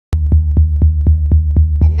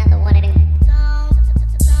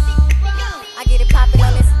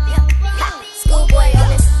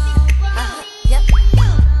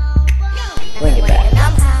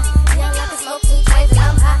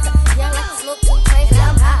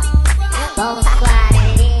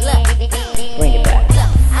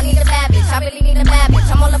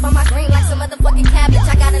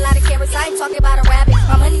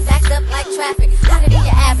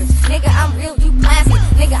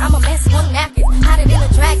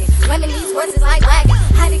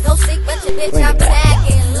bitch, I'm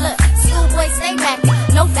tagging. Look, schoolboy stay racking.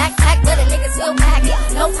 No backpack, but a nigga still packing.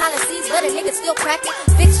 No policies, but a nigga still cracking.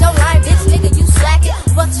 Bitch, your line, bitch, nigga, you slacking.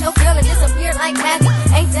 Fuck your girl and disappear like magic.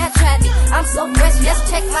 Ain't that tragic? I'm so fresh, just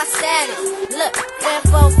check my status. Look,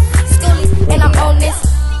 info, schoolies, and I'm on this.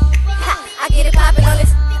 Ha, I get it poppin' on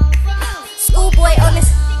this. Schoolboy on this.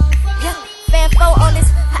 Yeah, fanfo on this.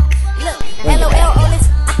 Ha, look, LOL on this.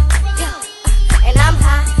 Yeah, and I'm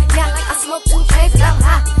high. Yeah, I smoke 2 trays and I'm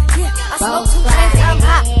high. Yeah, I smoke 2 trays and I'm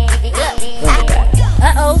high. Look,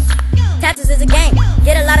 uh-oh. Tattoos is a game.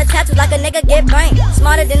 Get a lot of tattoos like a nigga get brain.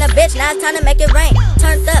 Smarter than a bitch, now it's time to make it rain.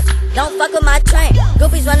 Turned up, don't fuck with my train.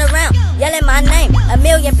 Goofies run around, yelling my name. A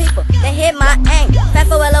million people, they hit my aim. Fat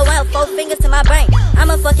for LOL, 4 fingers to my brain.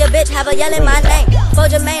 I'ma fuck your bitch, have her yelling my name.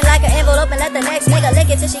 Fold your main like an envelope and let the next nigga lick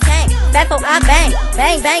it till she came. Fat for I bang,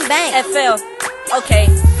 bang, bang, bang. FL, okay,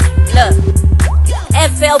 look.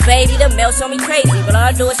 FL baby, the mail show me crazy, but all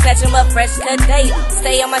I do is snatch him up fresh to the daily.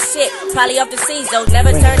 Stay on my shit, probably off the seas though.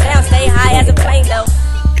 Never turn down, stay high as a plane though.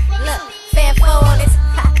 Look, fanfo on this,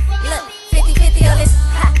 ha. Look, 50-50 on this,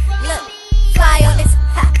 ha. Look, fly on this,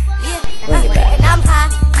 ha. Yeah, and I'm high.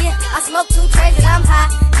 Yeah, I smoke 2 trays and I'm high.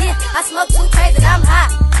 Yeah, I smoke 2 trays and I'm high.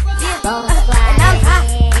 Yeah, and I'm high.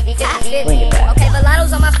 Yeah, okay,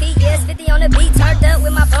 Velados on my feet, yes, 50 on the beat. Turned up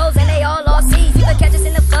with my bros and they all lost C's. You can catch us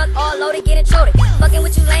in the fuck, all loaded, getting troded. Fucking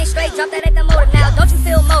with you lane straight, drop that at the motor. Now don't you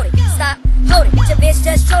feel motive? Stop, hold it. Your bitch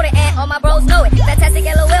just showed it and all my bros know it. Fantastic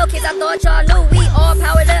LOL kids, I thought y'all knew. We all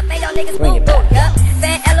powered up, man, y'all niggas won't do it. Yup,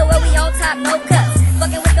 fat LOL, we on top, no cuts.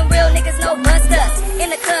 Fucking with them real niggas, no bust us.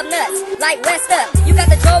 In the club nuts, like West up. You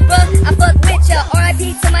got the dope, bruh, I fuck with ya.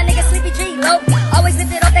 R.I.P. to my nigga Sleepy G, low. Always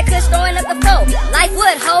lifted off that kush, throwing up the flow. Like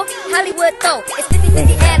wood, ho, Hollywood though. It's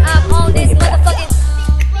 50-50 and I'm on this motherfucking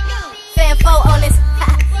fanfo on this. Ha,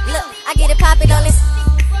 look, I get it poppin' on this.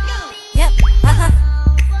 Yep,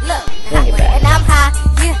 look, and I'm high.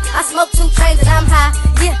 Yeah, I smoke 2 trays and I'm high.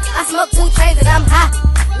 Yeah, I smoke 2 trays and I'm high.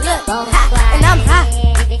 Look, and I'm high.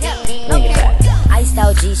 Okay. Iced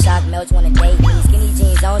out G-Shock melts wanna date me. Skinny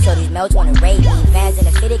jeans on, so these melts wanna rate me. Vans in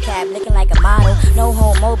a fitted cap, looking like a model. No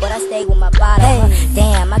homo, but I stay with my bottle.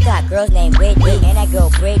 Damn, I got girls named Whitney, and that girl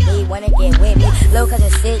Brittany wanna get with me. Little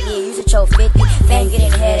cousin Sydney, used to choke 50. Fan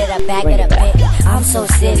getting head at the back of the Bentley. I'm so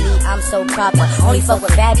silly, I'm so proper. Only fuck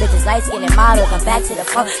with bad bitches, light skin and models. I'm back to the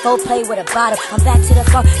funk, go play with a bottle. I'm back to the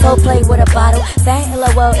funk, go play with a bottle. Fan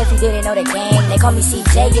LOL if you didn't know the game. They call me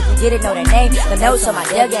CJ if you didn't know the name. The notes on my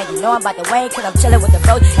deal, yeah, you know I'm about to win, cause I'm chillin' with the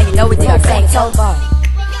bros, and you know we did our same so far.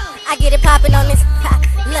 I get it poppin' on this, ha.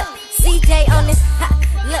 Look, CJ on this, ha.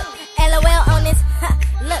 Look, LOL on this, ha.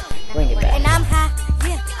 Look, and I'm high.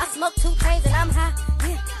 Yeah, I smoke 2 trays and I'm high.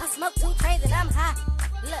 Yeah, I smoke 2 trays and I'm high.